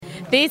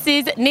This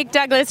is Nick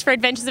Douglas for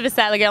Adventures of a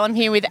Sailor Girl. I'm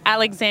here with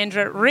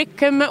Alexandra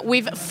Rickham.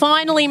 We've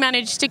finally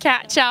managed to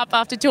catch up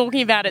after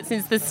talking about it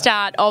since the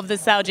start of the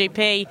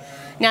SailGP.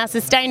 Now,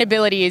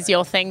 sustainability is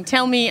your thing.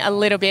 Tell me a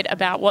little bit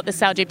about what the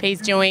SailGP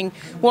is doing,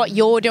 what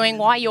you're doing,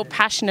 why you're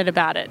passionate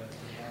about it.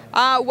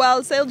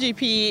 Well,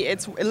 SailGP,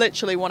 it's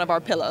literally one of our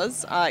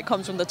pillars. It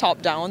comes from the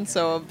top down,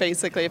 so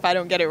basically if I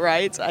don't get it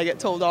right, I get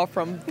told off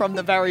from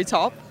the very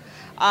top.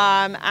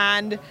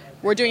 And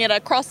we're doing it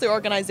across the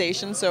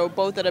organization, so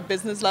both at a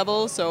business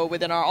level, so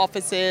within our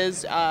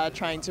offices,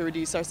 trying to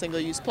reduce our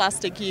single-use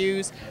plastic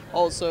use,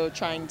 also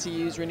trying to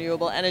use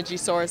renewable energy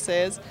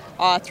sources,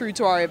 through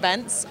to our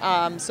events.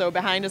 So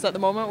behind us at the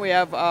moment, we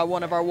have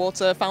one of our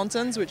water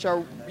fountains, which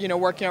are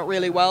working out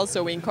really well.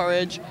 So we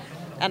encourage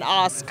and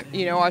ask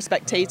our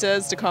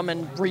spectators to come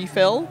and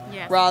refill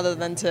rather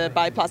than to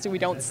buy plastic.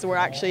 We're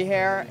actually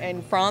here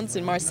in France,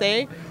 in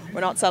Marseille. We're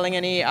not selling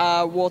any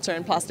water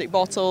in plastic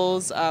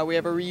bottles. We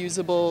have a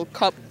reusable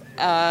cup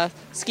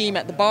scheme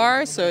at the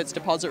bar, so it's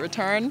deposit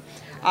return.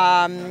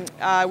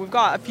 We've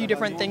got a few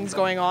different things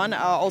going on.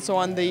 Also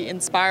on the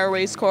Inspire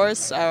race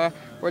course,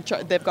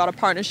 they've got a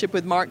partnership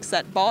with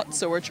Markset Bot,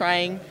 so we're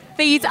trying.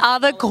 These are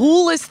the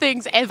coolest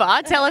things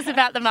ever. Tell us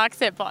about the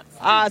Markset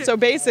bots. So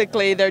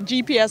basically, they're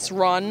GPS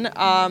run.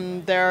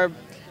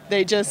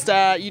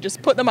 You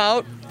just put them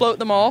out, float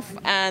them off,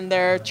 and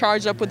they're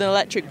charged up with an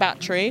electric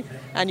battery.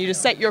 And you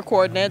just set your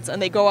coordinates, and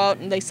they go out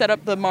and they set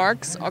up the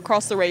marks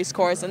across the race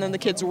course, and then the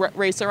kids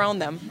race around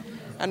them.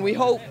 And we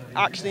hope,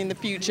 actually, in the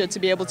future, to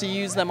be able to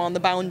use them on the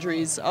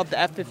boundaries of the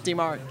F50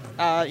 mark,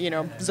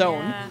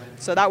 zone. Yeah.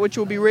 So that which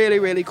will be really,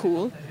 really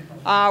cool.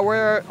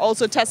 We're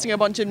also testing a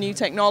bunch of new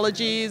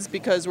technologies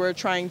because we're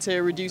trying to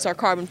reduce our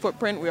carbon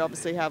footprint. We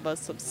obviously have a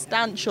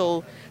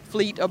substantial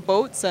fleet of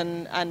boats,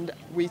 and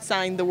we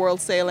signed the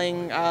World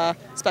Sailing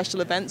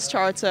Special Events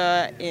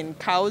Charter in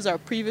COWS, our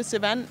previous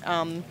event,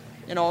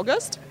 in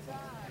August.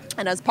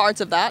 And as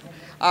part of that,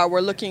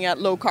 we're looking at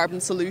low carbon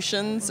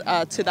solutions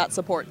to that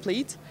support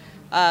fleet.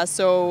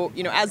 So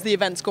as the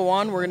events go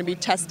on, we're going to be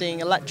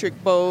testing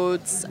electric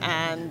boats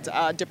and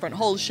different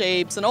hull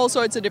shapes and all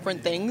sorts of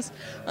different things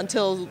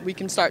until we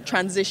can start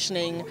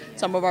transitioning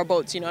some of our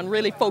boats, and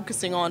really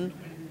focusing on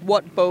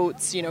what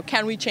boats,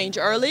 can we change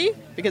early,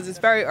 because it's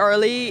very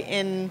early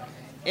in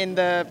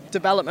the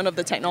development of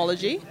the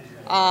technology.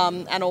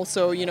 And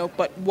also,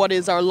 but what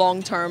is our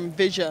long-term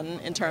vision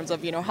in terms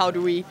of, how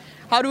do we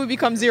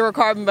become zero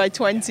carbon by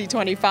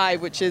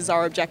 2025, which is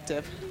our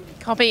objective.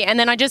 Copy. And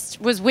then I just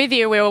was with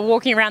you. We were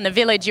walking around the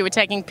village. You were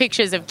taking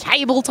pictures of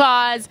cable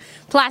ties,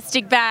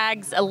 plastic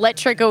bags,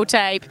 electrical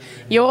tape.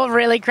 You're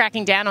really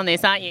cracking down on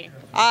this, aren't you?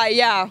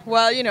 Yeah.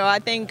 Well, I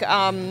think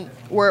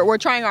we're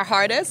trying our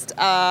hardest.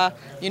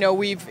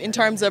 We've, in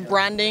terms of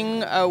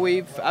branding,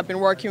 I've been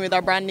working with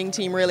our branding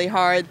team really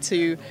hard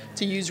to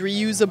use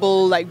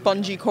reusable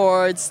bungee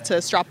cords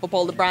to strap up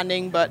all the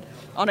branding. But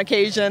on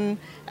occasion,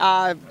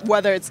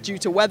 whether it's due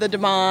to weather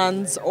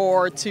demands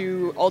or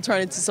to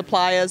alternative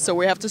suppliers, so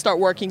we have to start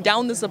working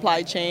down the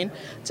supply chain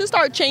to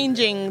start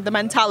changing the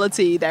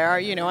mentality there.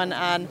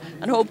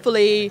 And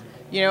hopefully,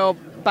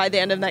 by the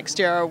end of next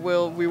year,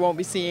 we won't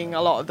be seeing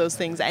a lot of those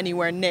things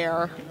anywhere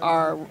near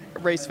our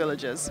race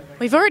villages.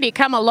 We've already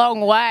come a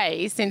long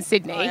way since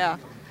Sydney.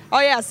 Oh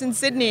yeah, since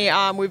Sydney,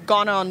 we've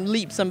gone on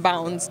leaps and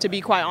bounds, to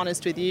be quite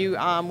honest with you.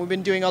 We've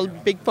been doing a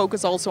big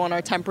focus also on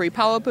our temporary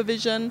power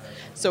provision.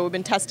 So we've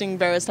been testing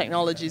various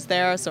technologies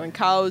there. So in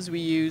COWS, we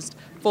used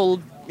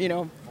full,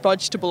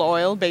 vegetable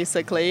oil,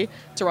 basically,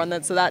 to run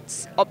that. So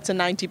that's up to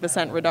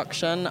 90%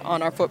 reduction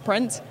on our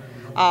footprint.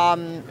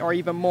 Or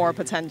even more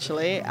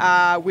potentially.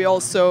 We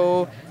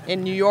also,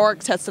 in New York,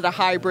 tested a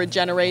hybrid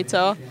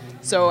generator.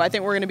 So I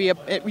think we're going to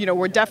be,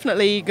 we're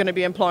definitely going to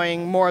be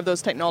employing more of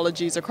those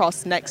technologies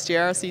across next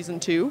year, season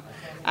 2.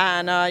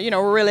 And,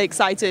 we're really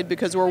excited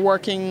because we're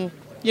working,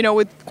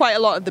 with quite a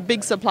lot of the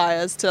big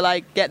suppliers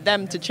to get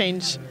them to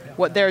change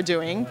what they're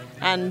doing.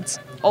 And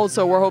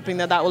also we're hoping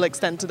that will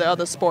extend to the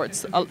other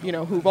sports,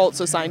 who've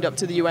also signed up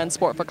to the UN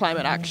Sport for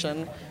Climate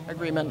Action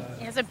agreement.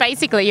 Yeah, so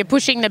basically you're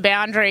pushing the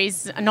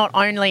boundaries not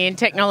only in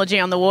technology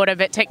on the water,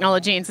 but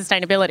technology and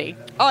sustainability.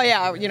 Oh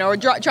yeah,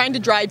 we're trying to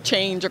drive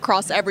change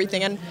across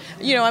everything, and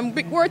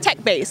we're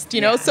tech-based,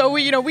 so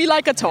we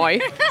like a toy.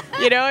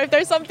 If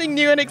there's something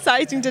new and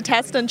exciting to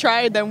test and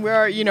try, then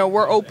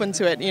we're open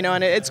to it,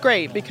 and it's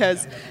great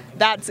because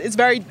it's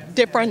very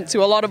different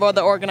to a lot of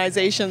other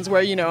organizations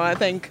where, I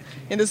think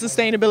in the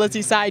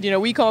sustainability side,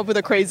 we come up with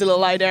a crazy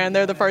little idea and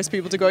they're the first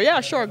people to go,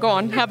 yeah, sure, go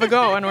on, have a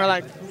go. And we're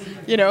like,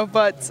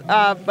 but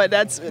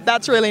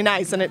that's really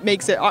nice, and it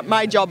makes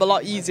my job a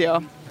lot easier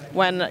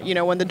when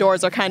the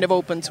doors are kind of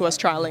open to us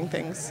trialing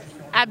things.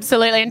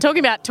 Absolutely. And talking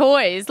about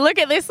toys, look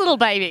at this little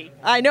baby.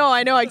 I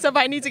know, except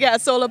I need to get a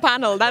solar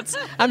panel.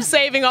 I'm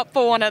saving up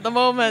for one at the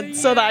moment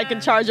so that I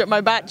can charge up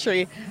my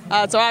battery.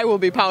 So I will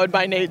be powered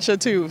by nature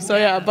too. So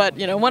yeah, but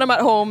when I'm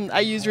at home, I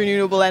use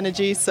renewable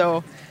energy,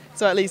 so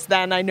at least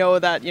then I know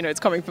that it's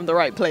coming from the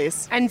right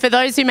place. And for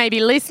those who may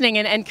be listening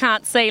and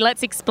can't see,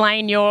 let's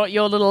explain your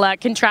little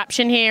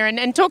contraption here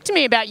and talk to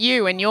me about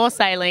you and your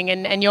sailing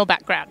and your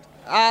background.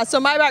 So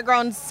my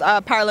background's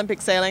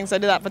Paralympic sailing. So I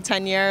did that for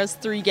 10 years,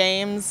 3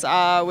 games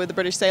with the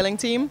British sailing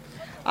team.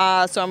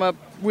 So I'm a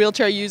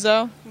wheelchair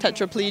user,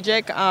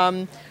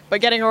 tetraplegic. But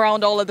getting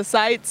around all of the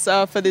sites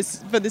for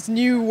this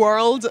new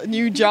world,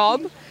 new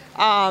job,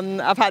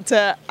 I've had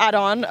to add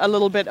on a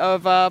little bit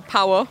of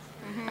power.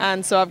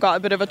 And so I've got a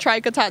bit of a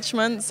trike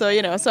attachment.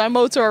 So, so I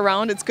motor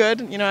around. It's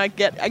good. I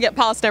get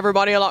past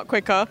everybody a lot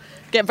quicker.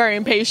 Get very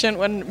impatient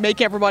when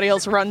make everybody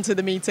else run to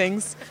the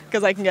meetings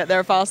because I can get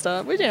there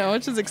faster, which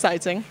is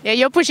exciting. Yeah,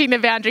 you're pushing the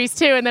boundaries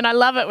too. And then I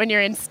love it when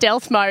you're in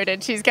stealth mode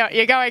and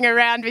you're going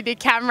around with your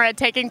camera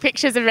taking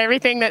pictures of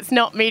everything that's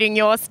not meeting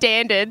your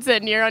standards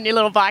and you're on your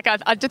little bike.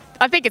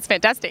 I think it's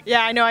fantastic.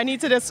 Yeah, I know. I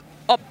need to just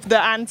up the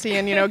ante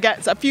and,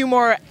 get a few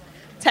more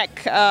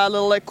tech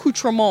little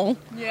accoutrement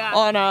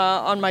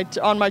on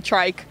my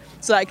trike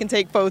so I can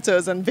take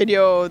photos and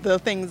video the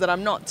things that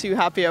I'm not too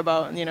happy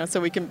about,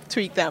 so we can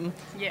tweak them,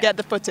 get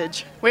the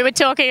footage. We were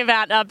talking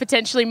about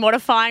potentially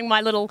modifying my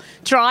little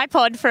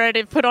tripod for it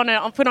to put on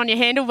your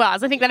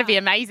handlebars. I think that'd be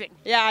amazing.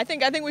 Yeah, I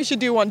think we should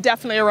do one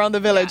definitely around the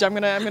village. I'm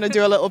gonna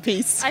do a little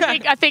piece.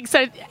 I think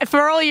so.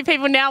 For all you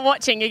people now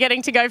watching, you're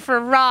getting to go for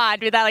a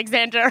ride with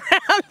Alexandra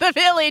around the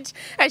village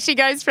as she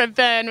goes from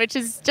Bern, which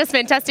is just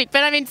fantastic.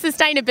 But I mean,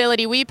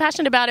 sustainability. Were you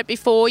passionate about it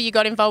before you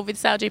got involved with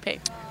SailGP?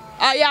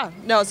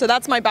 So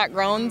that's my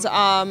background.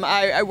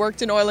 I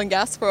worked in oil and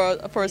gas for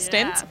a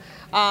stint,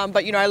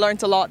 but I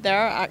learned a lot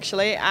there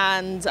actually,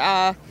 and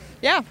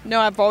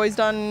I've always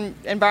done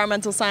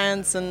environmental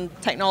science and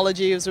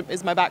technology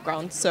is my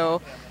background.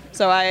 So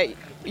I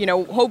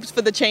hoped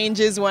for the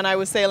changes when I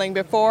was sailing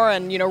before,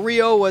 and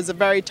Rio was a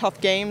very tough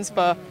games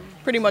for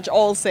pretty much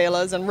all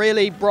sailors and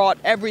really brought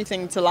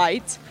everything to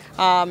light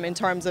in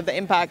terms of the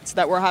impact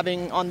that we're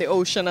having on the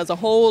ocean as a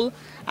whole,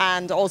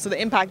 and also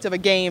the impact of a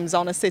games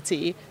on a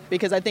city,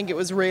 because I think it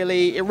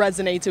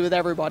resonated with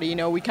everybody.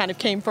 We kind of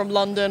came from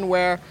London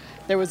where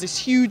there was this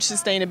huge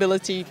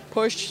sustainability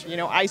push.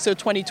 ISO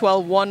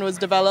 2012-1 was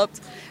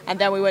developed, and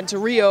then we went to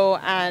Rio,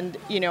 and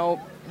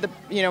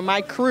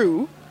my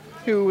crew,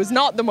 who was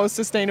not the most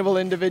sustainable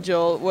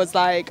individual, was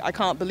like, I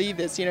can't believe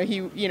this.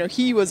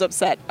 He was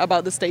upset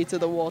about the state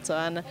of the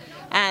water,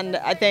 and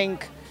I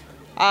think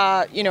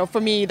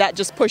for me, that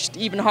just pushed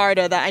even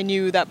harder, that I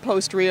knew that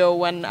post-Rio,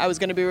 when I was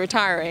going to be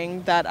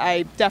retiring, that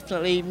I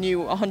definitely knew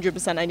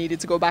 100% I needed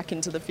to go back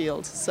into the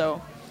field.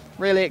 So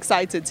really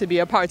excited to be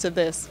a part of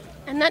this.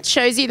 And that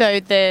shows you, though,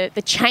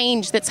 the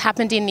change that's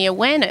happened in the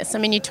awareness. I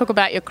mean, you talk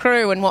about your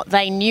crew and what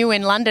they knew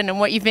in London and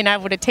what you've been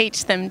able to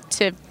teach them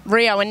to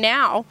Rio. And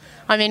now,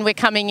 I mean, we're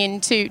coming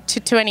into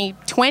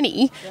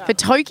 2020 for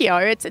Tokyo.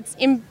 It's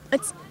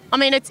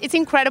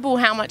incredible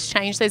how much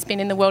change there's been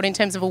in the world in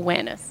terms of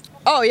awareness.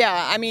 Oh,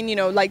 yeah. I mean,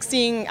 like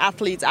seeing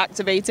athletes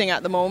activating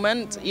at the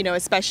moment,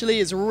 especially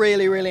is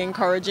really, really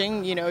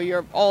encouraging.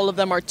 All of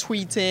them are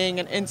tweeting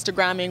and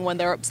Instagramming when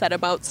they're upset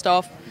about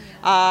stuff.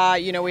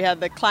 We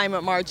had the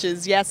climate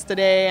marches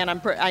yesterday, and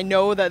I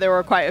know that there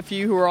were quite a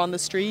few who were on the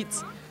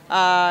streets.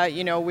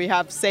 We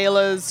have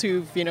sailors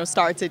who've,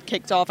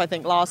 kicked off, I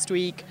think, last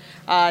week,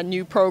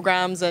 new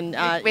programs. And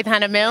with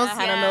Hannah Mills.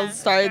 Hannah Mills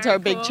started her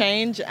big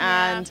change.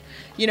 Yeah. And,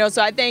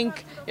 so I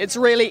think it's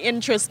really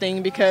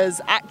interesting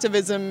because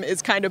activism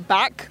is kind of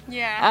back.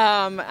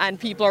 Yeah. And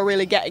people are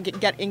really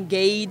get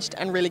engaged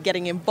and really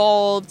getting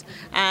involved.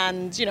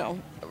 And,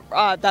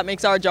 that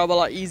makes our job a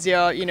lot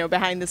easier,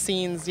 behind the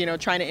scenes,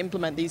 trying to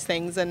implement these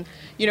things. And,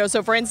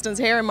 so for instance,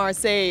 here in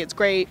Marseille, it's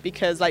great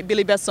because like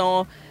Billy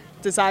Besson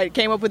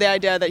came up with the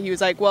idea that he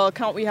was like, well,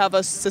 can't we have a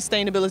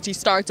sustainability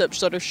startup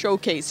sort of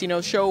showcase,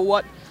 show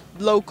what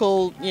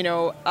local,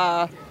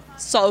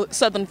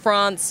 southern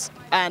France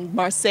and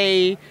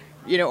Marseille,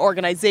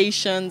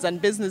 organizations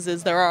and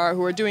businesses there are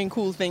who are doing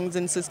cool things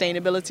in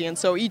sustainability. And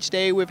so each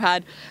day we've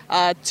had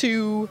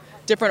 2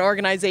 different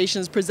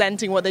organizations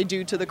presenting what they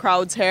do to the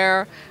crowds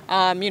here,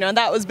 and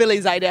that was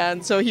Billy's idea.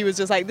 And so he was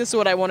just like, this is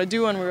what I want to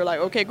do. And we were like,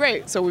 okay,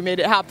 great. So we made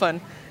it happen.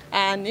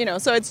 And,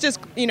 so it's just,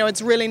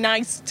 it's really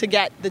nice to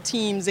get the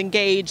teams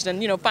engaged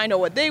and, find out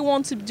what they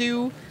want to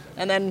do.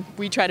 And then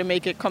we try to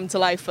make it come to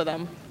life for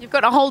them. You've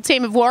got a whole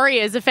team of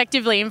warriors,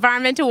 effectively,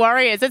 environmental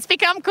warriors. It's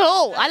become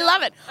cool. I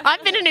love it.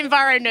 I've been an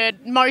enviro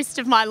nerd most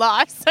of my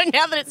life. So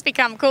now that it's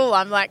become cool,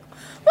 I'm like,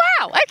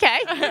 wow, okay.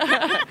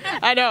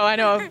 I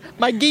know.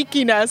 My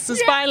geekiness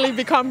has finally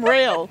become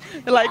real.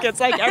 Like,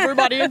 it's like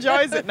everybody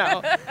enjoys it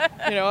now.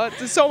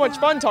 It's so much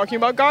fun talking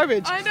about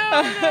garbage.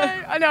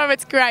 I know,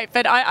 it's great.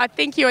 But I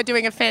think you are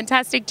doing a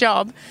fantastic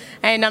job.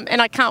 And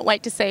I can't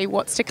wait to see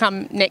what's to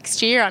come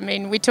next year. I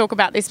mean, we talk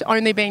about this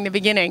only being the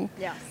beginning.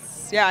 Yes.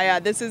 Yeah,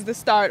 this is the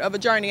start of a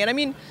journey. And I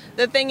mean,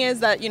 the thing is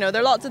that, there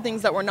are lots of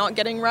things that we're not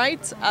getting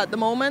right at the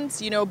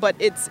moment, but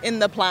it's in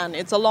the plan.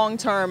 It's a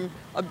long-term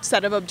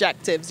set of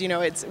objectives.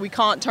 We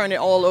can't turn it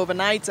all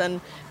overnight.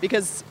 And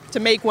because to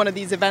make one of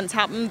these events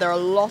happen, there are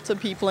a lot of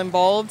people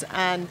involved,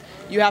 and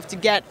you have to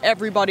get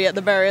everybody at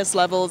the various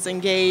levels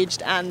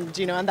engaged. And,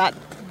 and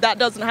that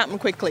doesn't happen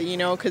quickly,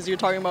 because you're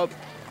talking about,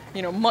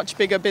 much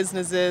bigger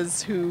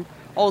businesses who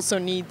also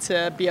need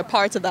to be a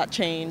part of that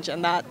change,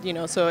 and that,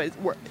 so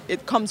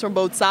it comes from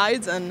both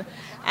sides, and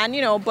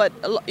but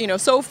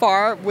so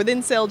far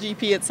within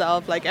SailGP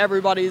itself, like,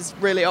 everybody's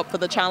really up for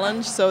the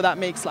challenge, so that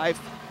makes life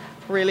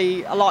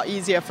really a lot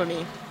easier for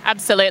me.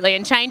 Absolutely,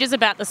 and change is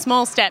about the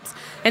small steps.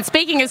 And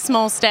speaking of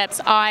small steps,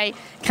 I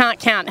can't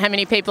count how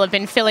many people have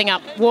been filling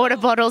up water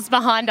bottles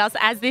behind us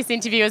as this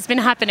interview has been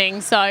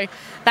happening. So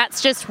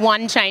that's just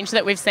one change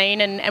that we've seen,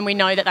 and we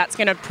know that that's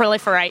going to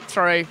proliferate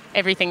through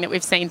everything that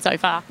we've seen so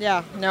far.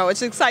 Yeah, no,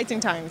 it's exciting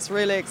times,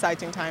 really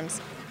exciting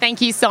times.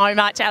 Thank you so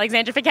much,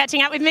 Alexandra, for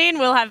catching up with me, and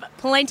we'll have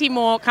plenty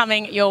more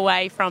coming your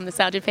way from the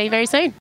SailGP very soon.